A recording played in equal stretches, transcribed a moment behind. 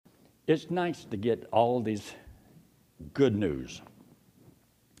It's nice to get all these good news.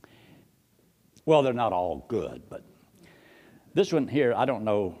 Well, they're not all good, but this one here, I don't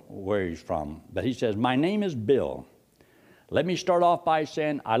know where he's from, but he says, "My name is Bill. Let me start off by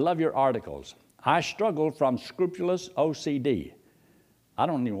saying I love your articles. I struggle from scrupulous OCD." I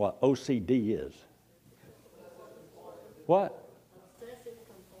don't know what OCD is. What?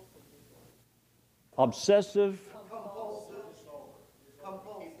 Obsessive. Compulsive disorder.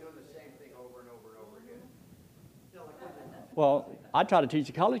 Keep doing the same thing over and over and over again. Well, I try to teach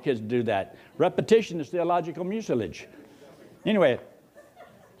the college kids to do that. Repetition is theological mucilage. Anyway, it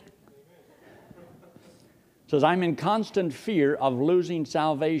says, "I'm in constant fear of losing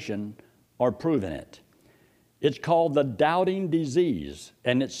salvation or proving it. It's called the doubting disease,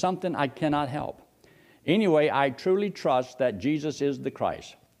 and it's something I cannot help. Anyway, I truly trust that Jesus is the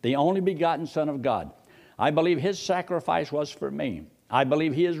Christ, the only begotten Son of God. I believe his sacrifice was for me. I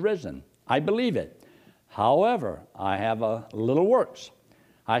believe he is risen. I believe it. However, I have a little works.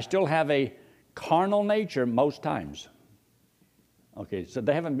 I still have a carnal nature most times." Okay, so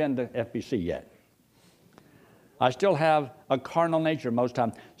they haven't been to FBC yet. "I still have a carnal nature most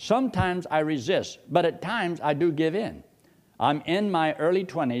times. Sometimes I resist, but at times I do give in. I'm in my early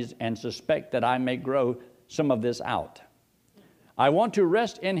 20s and suspect that I may grow some of this out. I want to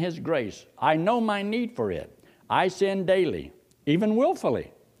rest in his grace. I know my need for it. I sin daily, even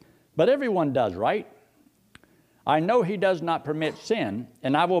willfully. But everyone does, right? I know he does not permit sin,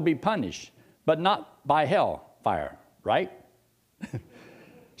 and I will be punished, but not by hell fire, right?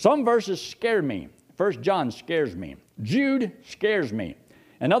 Some verses scare me. 1 John scares me. Jude scares me.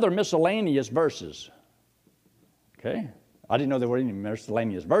 And other miscellaneous verses." Okay? I didn't know there were any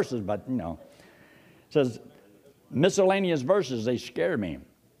miscellaneous verses, but you know. It says, miscellaneous verses, they scare me.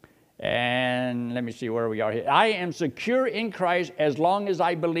 And let me see where we are here. "I am secure in Christ as long as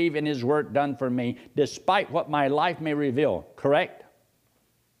I believe in his work done for me, despite what my life may reveal." Correct?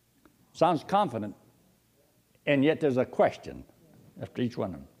 Sounds confident. And yet there's a question after each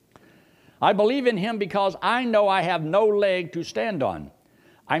one of them. "I believe in him because I know I have no leg to stand on.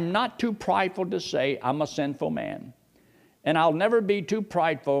 I'm not too prideful to say I'm a sinful man. And I'll never be too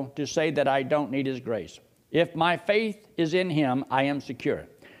prideful to say that I don't need his grace. If my faith is in him, I am secure,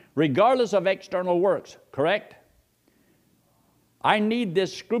 regardless of external works." Correct? "I need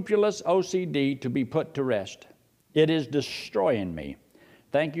this scrupulous OCD to be put to rest. It is destroying me.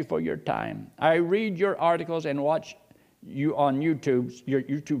 Thank you for your time. I read your articles and watch you on YouTube, your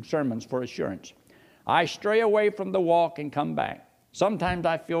YouTube sermons for assurance. I stray away from the walk and come back. Sometimes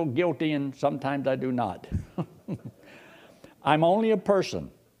I feel guilty and sometimes I do not. I'm only a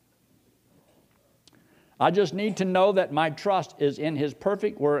person. I just need to know that my trust is in his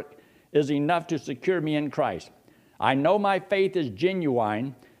perfect work is enough to secure me in Christ. I know my faith is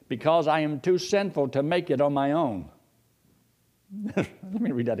genuine because I am too sinful to make it on my own." Let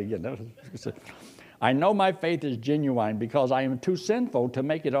me read that again. "I know my faith is genuine because I am too sinful to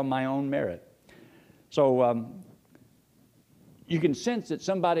make it on my own merit." So you can sense that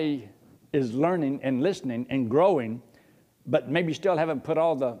somebody is learning and listening and growing, but maybe still haven't put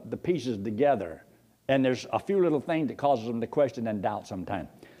all the pieces together. And there's a few little things that causes them to question and doubt sometimes.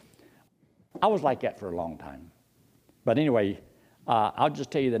 I was like that for a long time. But anyway, I'll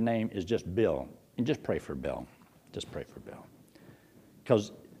just tell you the name is just Bill. And just pray for Bill. Just pray for Bill.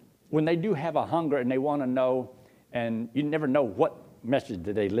 Because when they do have a hunger and they want to know, and you never know what message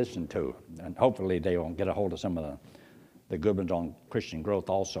did they listen to. And hopefully they will get a hold of some of the good ones on Christian growth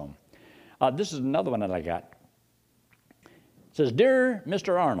also. This is another one that I got. It says, "Dear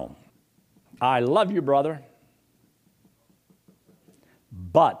Mr. Arnold, I love you, brother,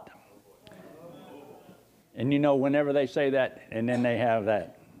 but," and you know, whenever they say that, and then they have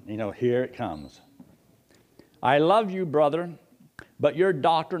that, you know, here it comes. "I love you, brother, but your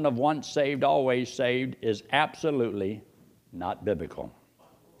doctrine of once saved, always saved is absolutely not biblical.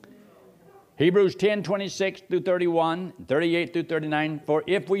 Hebrews 10:26 through 31, 38 through 39, for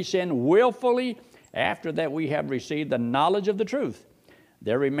if we sin willfully after that we have received the knowledge of the truth,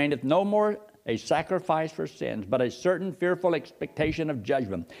 there remaineth no more a sacrifice for sins, but a certain fearful expectation of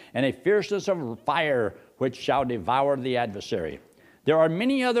judgment, and a fierceness of fire which shall devour the adversary." There are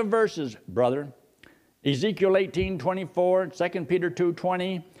many other verses, brother. Ezekiel 18:24, 2 Peter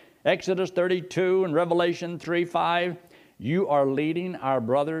 2:20, Exodus 32, and Revelation 3:5. You are leading our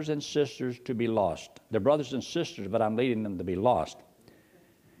brothers and sisters to be lost. They're brothers and sisters, but I'm leading them to be lost.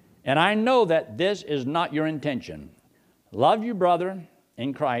 And I know that this is not your intention. Love you, brother,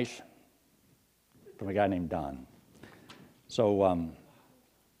 in Christ, from a guy named Don. So,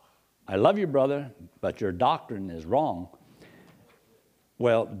 I love you, brother, but your doctrine is wrong.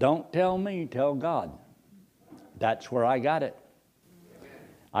 Well, don't tell me, tell God. That's where I got it.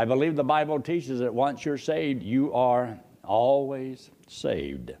 I believe the Bible teaches that once you're saved, you are always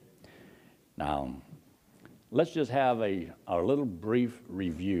saved. Now, let's just have a little brief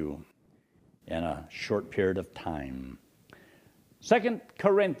review in a short period of time. 2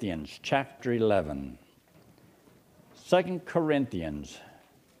 Corinthians chapter 11. 2 Corinthians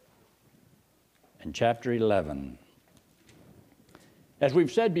and chapter 11. As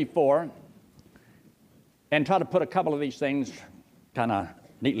we've said before, and try to put a couple of these things kind of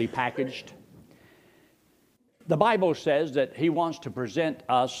neatly packaged, the Bible says that He wants to present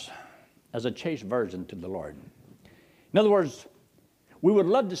us as a chaste virgin to the Lord. In other words, we would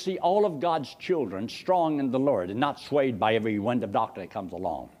love to see all of God's children strong in the Lord and not swayed by every wind of doctrine that comes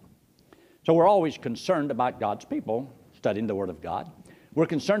along. So we're always concerned about God's people studying the Word of God. We're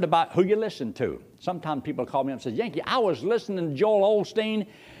concerned about who you listen to. Sometimes people call me up and say, Yankee, I was listening to Joel Osteen,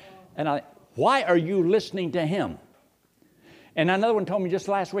 and why are you listening to him? And another one told me just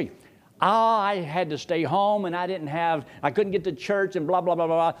last week, I had to stay home and I couldn't get to church and blah, blah, blah,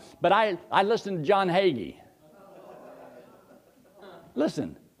 blah, blah. But I listened to John Hagee.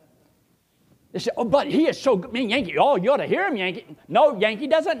 Listen. They say, oh, but he is so good. Man, Yankee, oh, you ought to hear him, Yankee. No, Yankee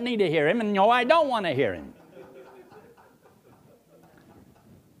doesn't need to hear him, and no, I don't want to hear him.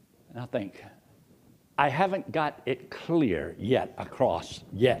 And I think, I haven't got it clear yet, across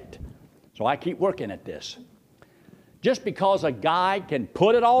yet. So I keep working at this. Just because a guy can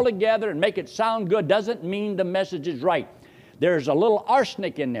put it all together and make it sound good doesn't mean the message is right. There's a little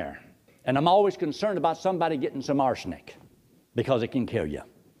arsenic in there. And I'm always concerned about somebody getting some arsenic because it can kill you.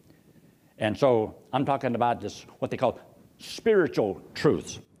 And so I'm talking about this, what they call spiritual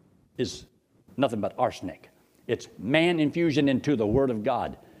truths, is nothing but arsenic. It's man infusion into the Word of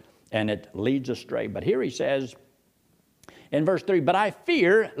God, and it leads astray. But here he says, in verse 3, but I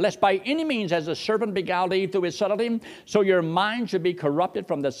fear, lest by any means as the serpent beguiled Eve through his subtlety, so your mind should be corrupted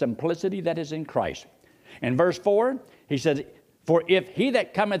from the simplicity that is in Christ. In verse 4, he says, for if he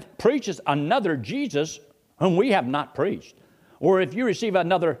that cometh preaches another Jesus, whom we have not preached, or if you receive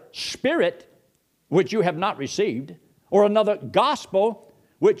another spirit, which you have not received, or another gospel,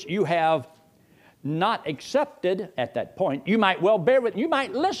 which you have not accepted at that point, you might well bear with, you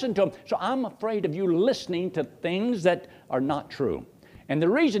might listen to them. So I'm afraid of you listening to things that are not true. And the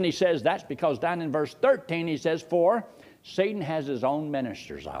reason he says that's because down in verse 13 he says, for Satan has his own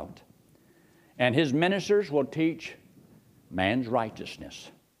ministers out, and his ministers will teach man's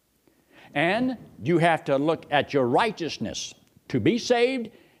righteousness. And you have to look at your righteousness to be saved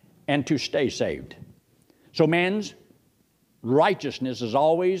and to stay saved. So man's righteousness is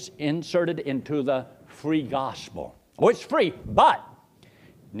always inserted into the free gospel. Oh, it's free, but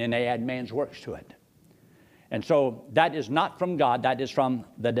and then they add man's works to it. And so that is not from God, that is from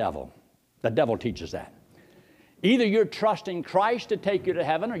the devil. The devil teaches that. Either you're trusting Christ to take you to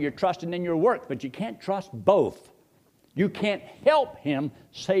heaven or you're trusting in your work, but you can't trust both. You can't help him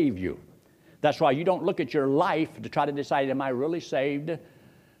save you. That's why you don't look at your life to try to decide, am I really saved?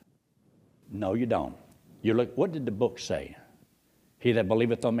 No, you don't. You look, what did the book say? He that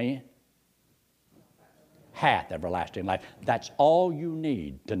believeth on me hath everlasting life. That's all you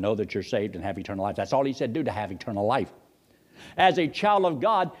need to know that you're saved and have eternal life. That's all he said do to have eternal life. As a child of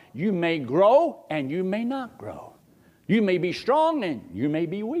God, you may grow and you may not grow. You may be strong and you may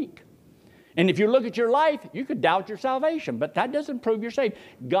be weak. And if you look at your life, you could doubt your salvation, but that doesn't prove you're saved.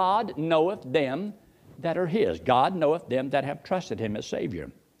 God knoweth them that are his. God knoweth them that have trusted him as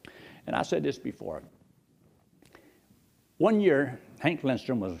Savior. And I said this before. One year, Hank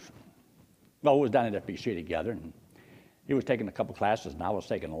Lindstrom was down at FBC together, and he was taking a couple classes, and I was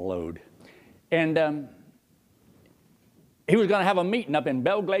taking a load. And he was going to have a meeting up in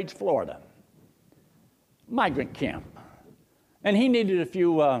Belglades, Florida, migrant camp. And he needed a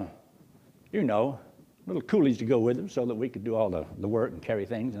few, little coolies to go with him so that we could do all the work and carry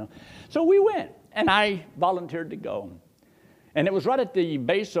things. So we went, and I volunteered to go. And it was right at the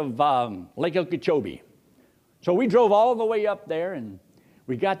base of Lake Okeechobee. So we drove all the way up there, and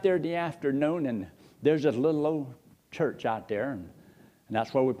we got there in the afternoon, and there's this little old church out there, and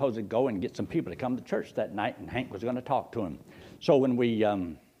that's where we were supposed to go and get some people to come to church that night, and Hank was going to talk to him. So when we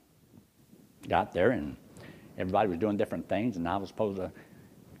got there, and everybody was doing different things, and I was supposed to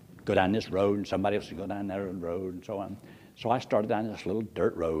go down this road, and somebody else would go down that road, and so on. So I started down this little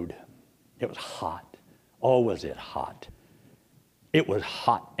dirt road. It was hot. Oh, was it hot. It was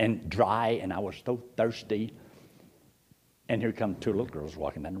hot and dry, and I was so thirsty. And here come two little girls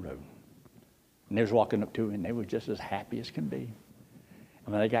walking down the road. And they was walking up to me, and they were just as happy as can be.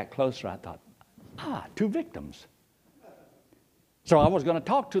 And when they got closer, I thought, two victims. So I was going to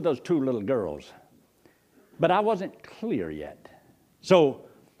talk to those two little girls, but I wasn't clear yet. So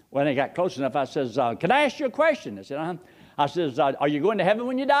when they got close enough, I says, can I ask you a question? They said, uh-huh. I says, are you going to heaven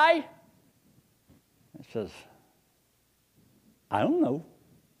when you die? I says, I don't know.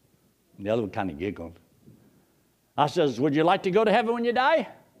 And the other one kind of giggled. I says, would you like to go to heaven when you die?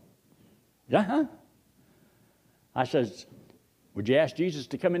 Uh-huh. I says, would you ask Jesus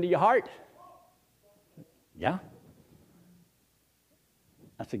to come into your heart? Yeah.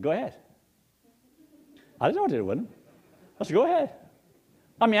 I said, go ahead. I didn't know what to do with him. I said, go ahead.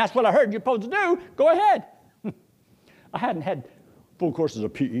 I mean, that's what I heard you're supposed to do. Go ahead. I hadn't had full courses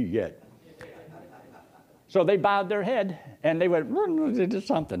of PE yet. So they bowed their head, and they went, they did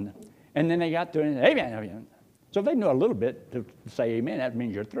something. And then they got to, amen, amen. So if they knew a little bit to say amen, that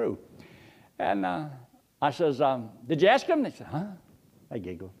means you're through. And I says, did you ask him? They said, huh? They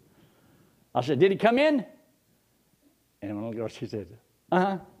giggled. I said, did he come in? And one little girl, she said,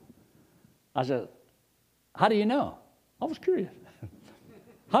 uh-huh. I said, how do you know? I was curious.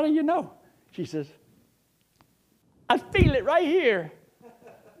 How do you know? She says, I feel it right here.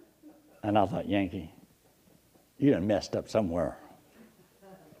 And I thought, Yankee, you done messed up somewhere.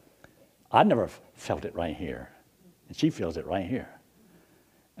 I never felt it right here. And she feels it right here.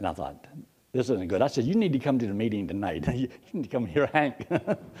 And I thought, this isn't good. I said, you need to come to the meeting tonight. You need to come hear Hank.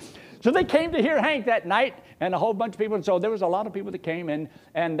 So they came to hear Hank that night, and a whole bunch of people. And so there was a lot of people that came, and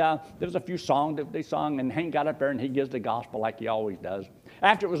there was a few songs that they sung, and Hank got up there, and he gives the gospel like he always does.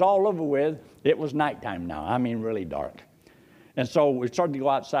 After it was all over with, it was nighttime now. I mean, really dark. And so we started to go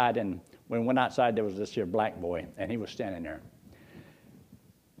outside, and when we went outside, there was this here black boy, and he was standing there.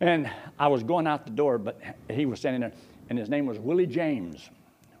 And I was going out the door, but he was standing there, and his name was Willie James.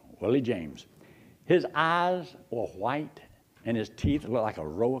 Willie James. His eyes were white, and his teeth looked like a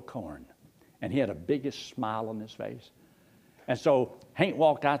row of corn. And he had the biggest smile on his face. And so Hank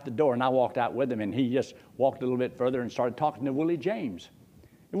walked out the door, and I walked out with him, and he just walked a little bit further and started talking to Willie James.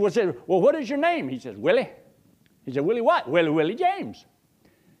 He said, well, what is your name? He says, Willie. He said, Willie what? Willie James.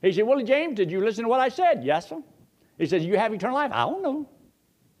 He said, Willie James, did you listen to what I said? Yes, sir. He said, you have eternal life? I don't know.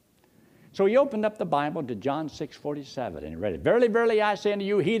 So he opened up the Bible to John 6:47, and he read it. Verily, verily, I say unto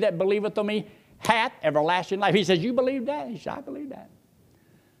you, he that believeth on me hath everlasting life. He says, you believe that? He said, I believe that.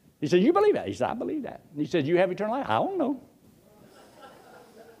 He said, you believe that? He said, I believe that. He said, you have eternal life? I don't know.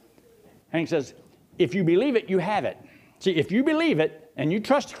 Hank says, if you believe it, you have it. See, if you believe it, and you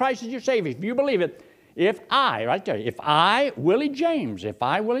trust Christ as your Savior, if you believe it, if I, Willie James,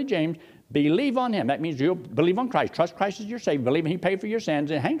 believe on him, that means you believe on Christ, trust Christ as your Savior, believe he paid for your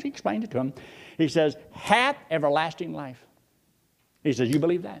sins, and Hank explained it to him. He says, hath everlasting life. He says, you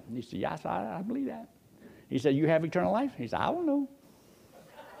believe that? And he said, yes, I believe that. He said, you have eternal life? He said, I don't know.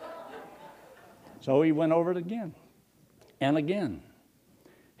 So he went over it again and again.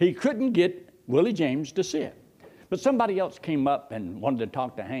 He couldn't get Willie James to see it. But somebody else came up and wanted to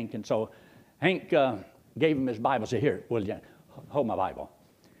talk to Hank, and so Hank gave him his Bible. Said, here, Willie James, hold my Bible.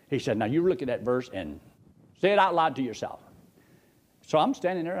 He said, now you look at that verse and say it out loud to yourself. So I'm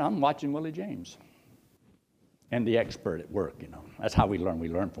standing there, and I'm watching Willie James. And the expert at work, you know. That's how we learn. We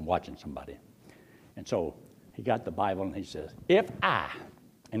learn from watching somebody. And so he got the Bible, and he says, if I,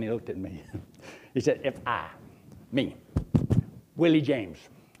 and he looked at me. He said, if I, me, Willie James,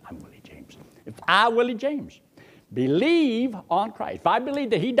 I'm Willie James. If I, Willie James, believe on Christ, if I believe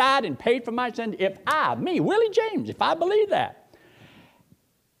that he died and paid for my sins, if I, me, Willie James, if I believe that.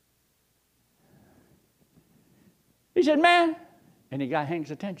 He said, man, and he got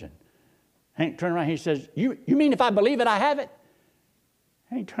Hank's attention. Hank turned around, he says, you mean if I believe it, I have it?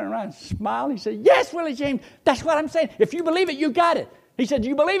 Hank turned around and smiled. He said, yes, Willie James, that's what I'm saying. If you believe it, you got it. He said, do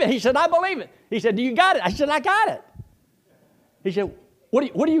you believe it? He said, I believe it. He said, do you got it? I said, I got it. He said,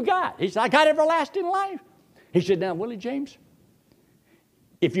 what do you got? He said, I got everlasting life. He said, now, Willie James,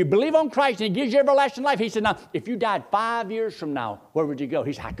 if you believe on Christ and he gives you everlasting life, he said, now, if you died 5 years from now, where would you go?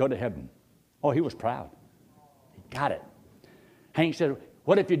 He said, I'd go to heaven. Oh, he was proud. He got it. Hank said,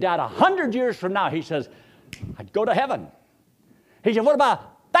 what if you died 100 years from now? He says, I'd go to heaven. He said, what about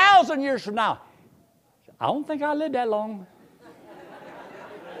 1,000 years from now? Said, I don't think I lived that long.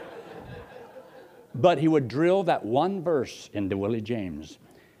 But he would drill that one verse into Willie James.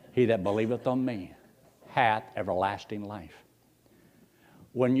 He that believeth on me hath everlasting life.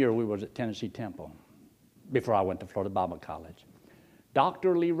 One year we was at Tennessee Temple before I went to Florida Bible College.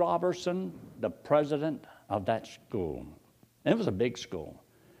 Dr. Lee Robertson, the president of that school, and it was a big school.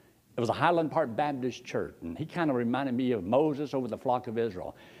 It was a Highland Park Baptist church, and he kind of reminded me of Moses over the flock of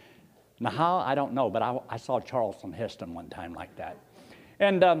Israel. Now how, I don't know, but I saw Charleston Heston one time like that.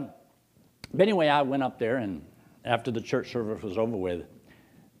 And but anyway, I went up there, and after the church service was over with,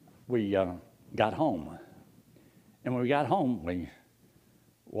 we got home. And when we got home, we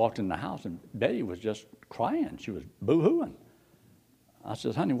walked in the house, and Betty was just crying. She was boo-hooing. I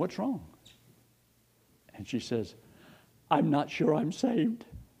said, honey, what's wrong? And she says, I'm not sure I'm saved.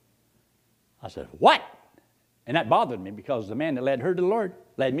 I said, what? And that bothered me because the man that led her to the Lord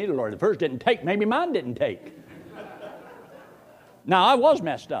led me to the Lord. If hers didn't take, maybe mine didn't take. Now, I was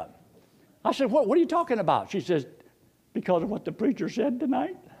messed up. I said, what are you talking about? She says, because of what the preacher said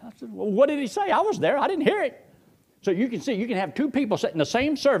tonight. I said, well, what did he say? I was there. I didn't hear it. So you can see, you can have two people sit in the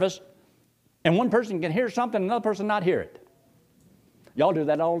same service, and one person can hear something and another person not hear it. Y'all do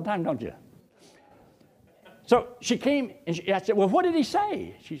that all the time, don't you? So she came, and I said, well, what did he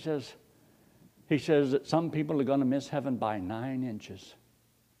say? He says that some people are going to miss heaven by 9 inches.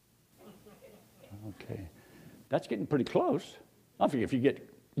 Okay. That's getting pretty close. I figure if you get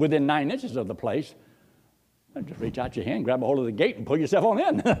within 9 inches of the place, just reach out your hand, grab a hold of the gate, and pull yourself on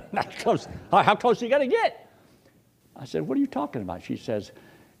in. That's close. How close you got to get? I said, what are you talking about? He says,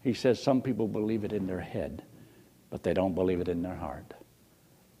 some people believe it in their head, but they don't believe it in their heart.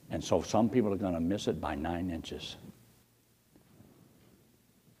 And so some people are going to miss it by 9 inches.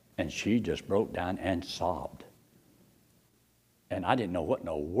 And she just broke down and sobbed. And I didn't know what in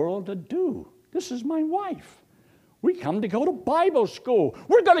the world to do. This is my wife. We come to go to Bible school.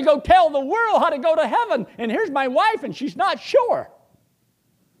 We're going to go tell the world how to go to heaven. And here's my wife, and she's not sure.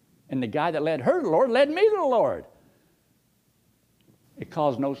 And the guy that led her to the Lord led me to the Lord. It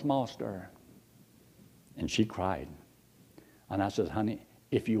caused no small stir. And she cried. And I said, honey,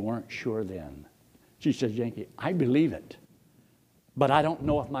 if you weren't sure then. She says, Yankee, I believe it. But I don't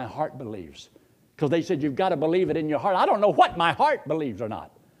know if my heart believes. Because they said, you've got to believe it in your heart. I don't know what my heart believes or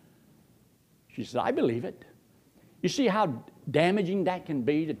not. She said, I believe it. You see how damaging that can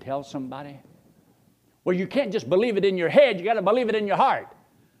be to tell somebody? Well, you can't just believe it in your head. You got to believe it in your heart.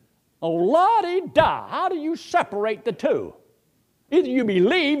 Oh, la-di-da. How do you separate the two? Either you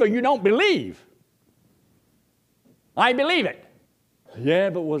believe or you don't believe. I believe it. Yeah,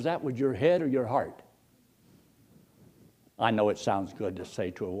 but was that with your head or your heart? I know it sounds good to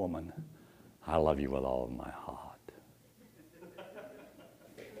say to a woman, I love you with all of my heart.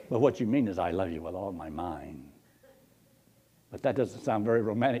 But what you mean is I love you with all my mind. But that doesn't sound very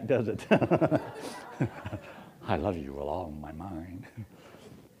romantic, does it? I love you with all my mind.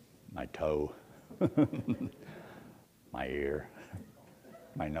 My toe, my ear,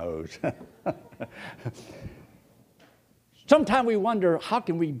 my nose. Sometimes we wonder, how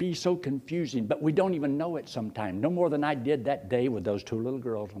can we be so confusing? But we don't even know it sometimes. No more than I did that day with those two little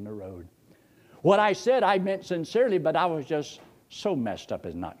girls on the road. What I said, I meant sincerely, but I was just so messed up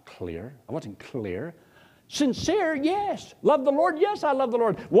as not clear. I wasn't clear. Sincere, yes. Love the Lord, yes, I love the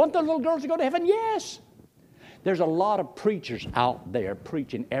Lord. Want the little girls to go to heaven, yes. There's a lot of preachers out there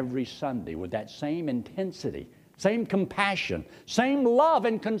preaching every Sunday with that same intensity, same compassion, same love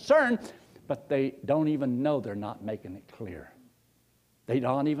and concern, but they don't even know they're not making it clear. They're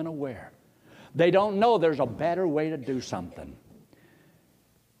not even aware. They don't know there's a better way to do something.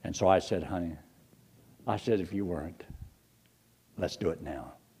 And so I said, honey, if you weren't, let's do it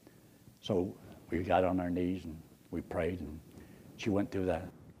now. So we got on our knees and we prayed, and she went through that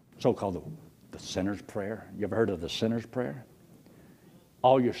so-called the sinner's prayer. You ever heard of the sinner's prayer?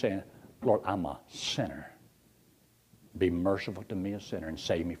 All you're saying, Lord, I'm a sinner. Be merciful to me, a sinner, and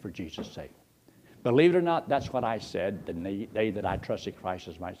save me for Jesus' sake. Believe it or not, that's what I said the day that I trusted Christ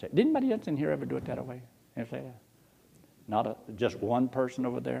as my Savior. Did anybody else in here ever do it that way? Ever say that? Not just one person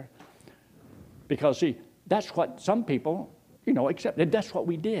over there? Because, see, that's what some people, accepted. That's what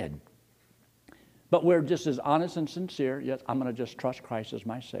we did. But we're just as honest and sincere. Yes, I'm going to just trust Christ as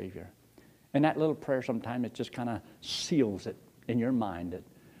my Savior. And that little prayer sometimes, it just kind of seals it in your mind that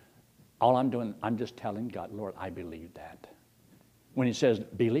all I'm doing, I'm just telling God, Lord, I believe that. When he says,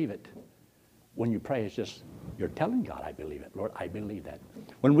 believe it, when you pray, it's just, you're telling God, I believe it. Lord, I believe that.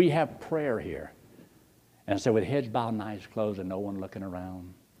 When we have prayer here, and so with heads bowed and eyes closed and no one looking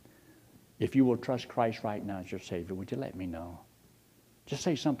around, if you will trust Christ right now as your Savior, would you let me know? Just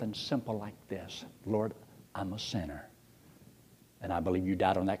say something simple like this. Lord, I'm a sinner. And I believe you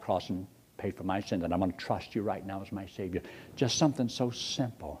died on that cross and paid for my sins, and I'm going to trust you right now as my Savior. Just something so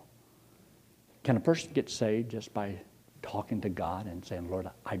simple. Can a person get saved just by talking to God and saying, Lord,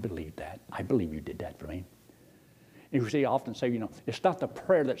 I believe that. I believe you did that for me. And you see, I often say, it's not the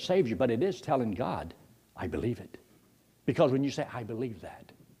prayer that saves you, but it is telling God, I believe it. Because when you say, I believe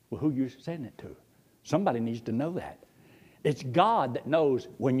that, well, who are you saying it to? Somebody needs to know that. It's God that knows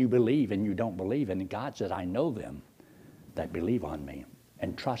when you believe and you don't believe. And God says, I know them that believe on me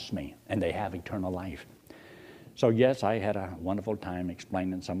and trust me, and they have eternal life. So yes, I had a wonderful time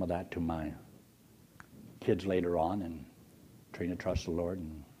explaining some of that to my kids later on, and Trina trusts the Lord,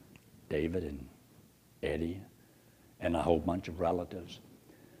 and David and Eddie, and a whole bunch of relatives.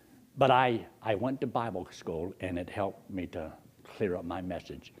 But I went to Bible school, and it helped me to clear up my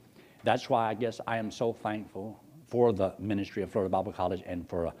message. That's why I guess I am so thankful for the ministry of Florida Bible College and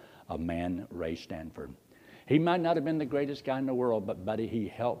for a man, Ray Stanford. He might not have been the greatest guy in the world, but buddy, he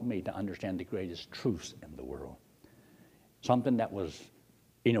helped me to understand the greatest truths in the world. Something that was,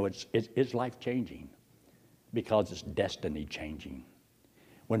 it's life-changing because it's destiny-changing.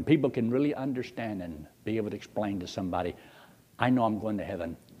 When people can really understand and be able to explain to somebody, I know I'm going to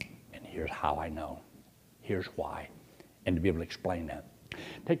heaven, and here's how I know. Here's why. And to be able to explain that.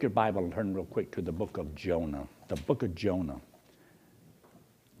 Take your Bible and turn real quick to the book of Jonah. The book of Jonah.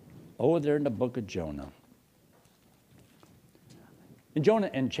 Over there in the book of Jonah. In Jonah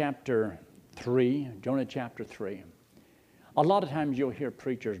in chapter 3, a lot of times you'll hear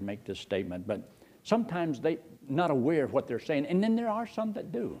preachers make this statement, but sometimes they're not aware of what they're saying, and then there are some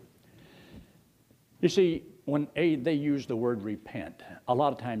that do. You see, when they use the word repent, a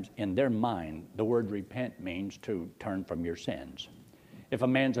lot of times in their mind, the word repent means to turn from your sins. If a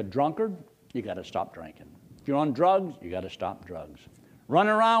man's a drunkard, you got to stop drinking. If you're on drugs, you got to stop drugs.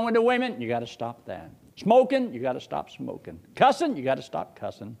 Running around with the women, you got to stop that. Smoking, you got to stop smoking. Cussing, you got to stop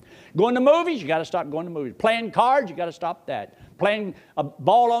cussing. Going to movies, you got to stop going to movies. Playing cards, you got to stop that. Playing a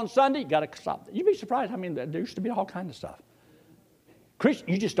ball on Sunday, you got to stop that. You'd be surprised. I mean, there used to be all kinds of stuff. Christian,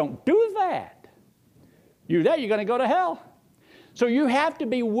 you just don't do that. You do that, you're going to go to hell. So you have to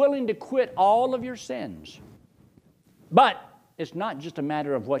be willing to quit all of your sins. But it's not just a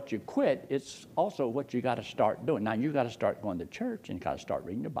matter of what you quit, it's also what you got to start doing. Now, you got to start going to church, and you got to start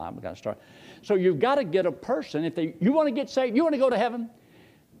reading your Bible, you got to start. So you've got to get a person, you want to get saved, you want to go to heaven,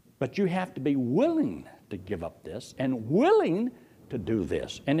 but you have to be willing to give up this and willing to do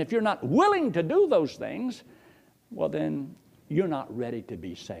this. And if you're not willing to do those things, well, then you're not ready to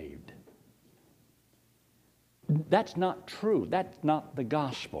be saved. That's not true. That's not the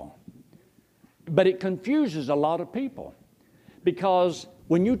gospel. But it confuses a lot of people. Because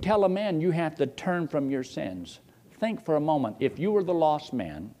when you tell a man you have to turn from your sins, think for a moment, if you were the lost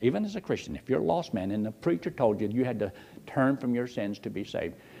man, even as a Christian, if you're a lost man and the preacher told you you had to turn from your sins to be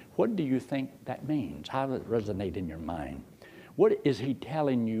saved, what do you think that means? How does it resonate in your mind? What is he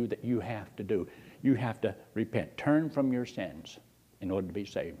telling you that you have to do? You have to repent, turn from your sins in order to be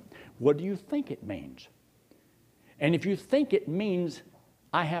saved. What do you think it means? And if you think it means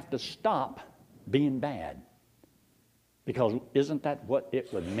I have to stop being bad, because isn't that what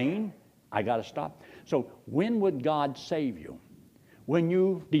it would mean? I got to stop. So when would God save you? When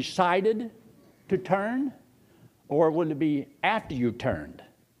you decided to turn? Or would it be after you turned?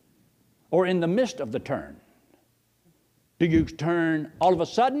 Or in the midst of the turn? Do you turn all of a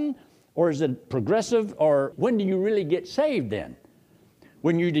sudden? Or is it progressive? Or when do you really get saved then?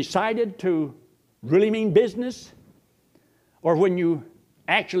 When you decided to really mean business? Or when you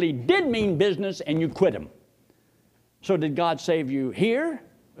actually did mean business and you quit them? So did God save you here,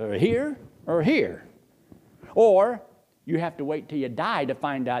 or here, or here? Or you have to wait till you die to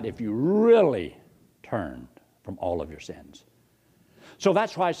find out if you really turned from all of your sins. So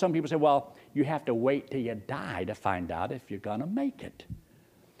that's why some people say, well, you have to wait till you die to find out if you're going to make it.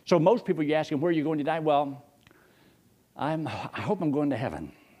 So most people, you ask them, where are you going to die? Well, I hope I'm going to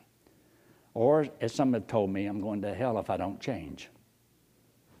heaven. Or, as some have told me, I'm going to hell if I don't change.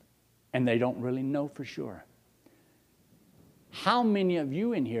 And they don't really know for sure. How many of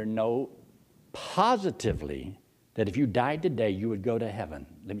you in here know positively that if you died today, you would go to heaven?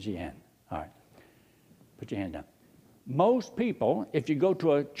 Let me see your hand. All right. Put your hand down. Most people, if you go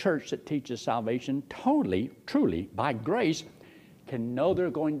to a church that teaches salvation totally, truly, by grace, can know they're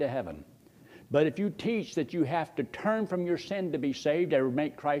going to heaven. But if you teach that you have to turn from your sin to be saved or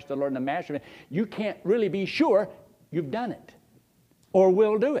make Christ the Lord and the Master, you can't really be sure you've done it or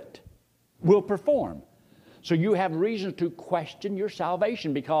will do it, will perform. So you have reason to question your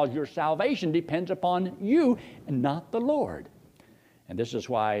salvation because your salvation depends upon you and not the Lord. And this is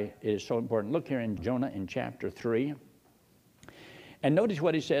why it is so important. Look here in Jonah in chapter 3. And notice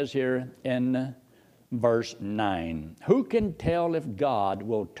what he says here in verse 9. Who can tell if God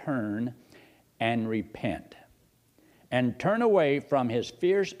will turn and repent and turn away from his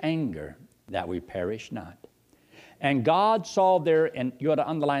fierce anger that we perish not? And God saw their, and you ought to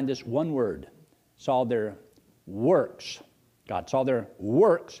underline this one word, saw their works. God saw their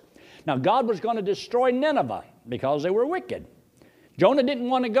works. Now, God was going to destroy Nineveh because they were wicked. Jonah didn't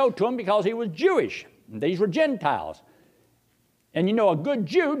want to go to them because he was Jewish. These were Gentiles. And you know, a good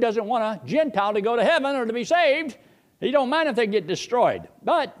Jew doesn't want a Gentile to go to heaven or to be saved. He don't mind if they get destroyed.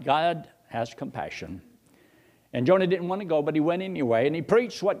 But God has compassion. And Jonah didn't want to go, but he went anyway, and he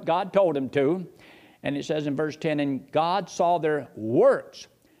preached what God told him to. And it says in verse 10, and God saw their works,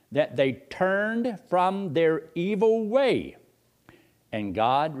 that they turned from their evil way. And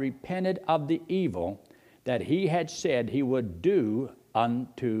God repented of the evil that he had said he would do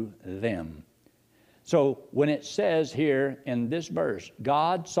unto them. So when it says here in this verse,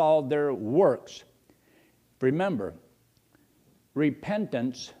 God saw their works, remember,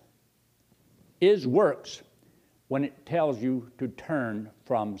 repentance is works when it tells you to turn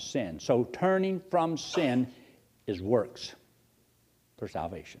from sin. So turning from sin is works for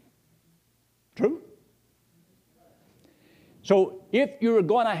salvation. True? So if you're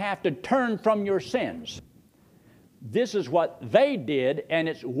going to have to turn from your sins, this is what they did, and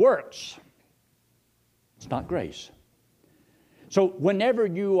it's works. It's not grace. So whenever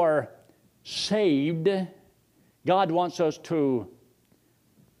you are saved, God wants us to,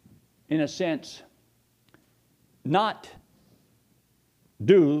 in a sense, not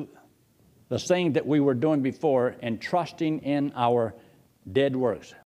do the thing that we were doing before and trusting in our dead works.